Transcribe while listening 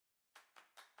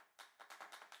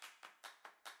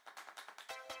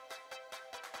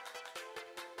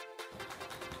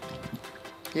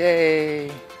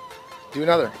Yay! Do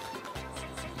another.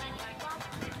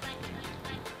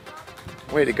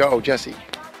 Way to go, Jessie.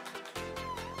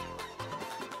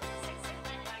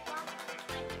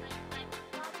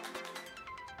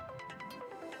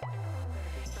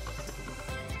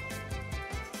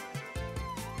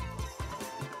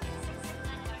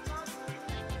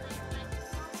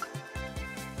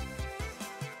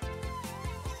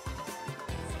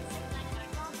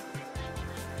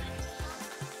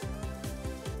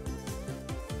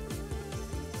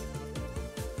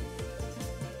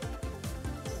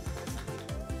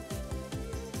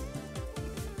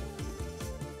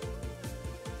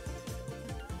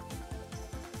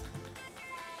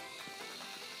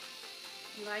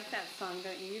 You like that song,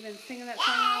 don't you? You've been singing that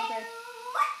song all day.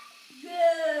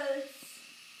 Yes.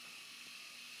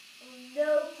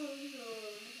 No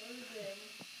control.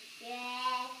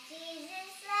 Yeah,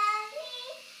 Jesus loves me.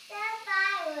 The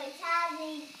Bible tells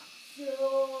me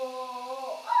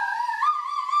so.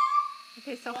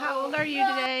 Okay, so how old are you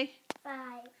today? 5.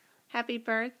 Happy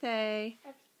birthday.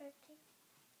 Happy birthday.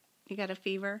 You got a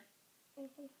fever?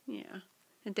 Mm-hmm. Yeah.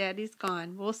 And Daddy's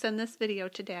gone. We'll send this video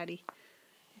to Daddy.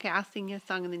 Okay, I'll sing you a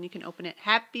song and then you can open it.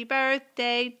 Happy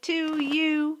birthday to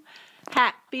you.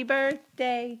 Happy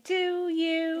birthday to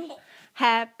you.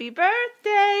 Happy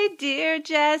birthday, dear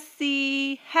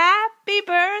Jessie. Happy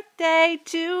birthday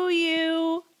to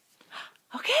you.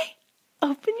 Okay,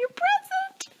 open your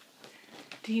present.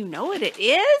 Do you know what it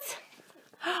is?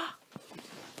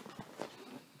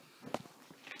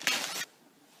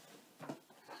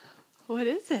 What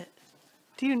is it?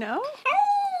 Do you know?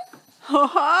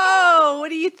 Oh, what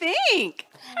do you think?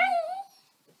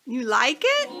 You like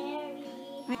it?